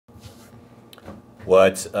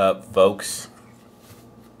What's up, folks?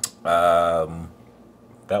 That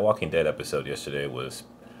Walking Dead episode yesterday was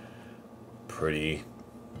pretty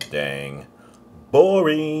dang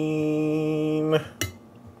boring.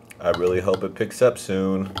 I really hope it picks up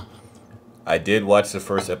soon. I did watch the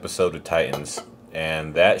first episode of Titans,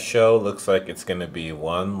 and that show looks like it's going to be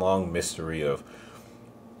one long mystery of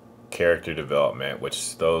character development,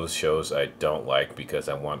 which those shows I don't like because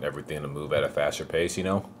I want everything to move at a faster pace, you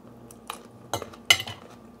know?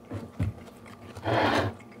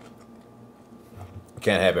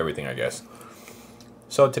 Can't have everything, I guess.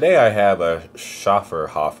 So today I have a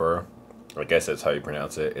Schofferhofer. I guess that's how you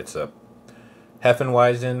pronounce it. It's a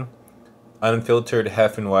Hefeweizen, unfiltered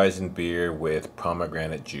Hefeweizen beer with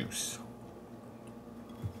pomegranate juice.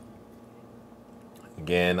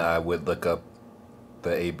 Again, I would look up the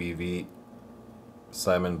ABV,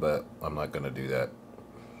 Simon, but I'm not going to do that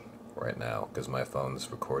right now because my phone's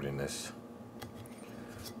recording this.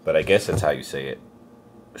 But I guess that's how you say it.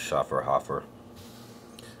 Schofferhofer.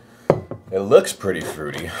 It looks pretty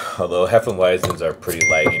fruity, although Hefeweizens are pretty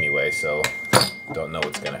light anyway, so don't know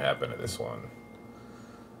what's going to happen to this one.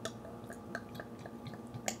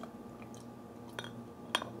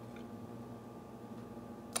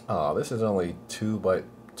 Oh, this is only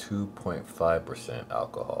 2.5%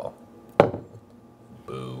 alcohol.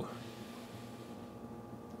 Boo.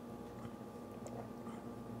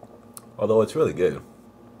 Although it's really good.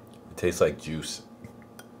 It tastes like juice.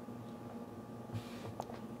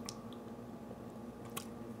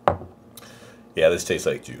 Yeah, this tastes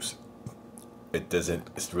like juice. It doesn't,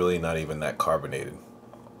 it's really not even that carbonated.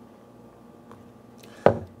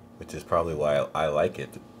 Which is probably why I like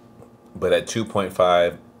it. But at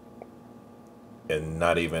 2.5 and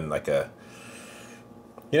not even like a,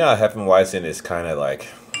 you know how Hefeweizen is kind of like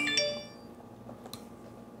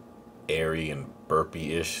airy and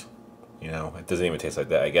burpy-ish. You know, it doesn't even taste like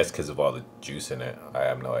that. I guess because of all the juice in it. I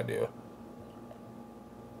have no idea.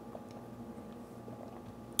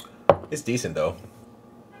 It's decent though.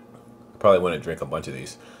 Probably wouldn't drink a bunch of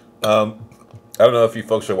these. I don't know if you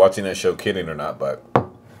folks are watching that show kidding or not, but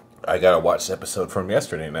I gotta watch the episode from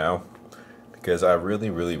yesterday now because I really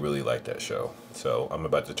like that show. So I'm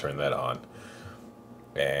about to turn that on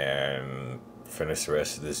and finish the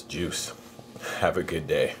rest of this juice. Have a good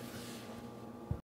day.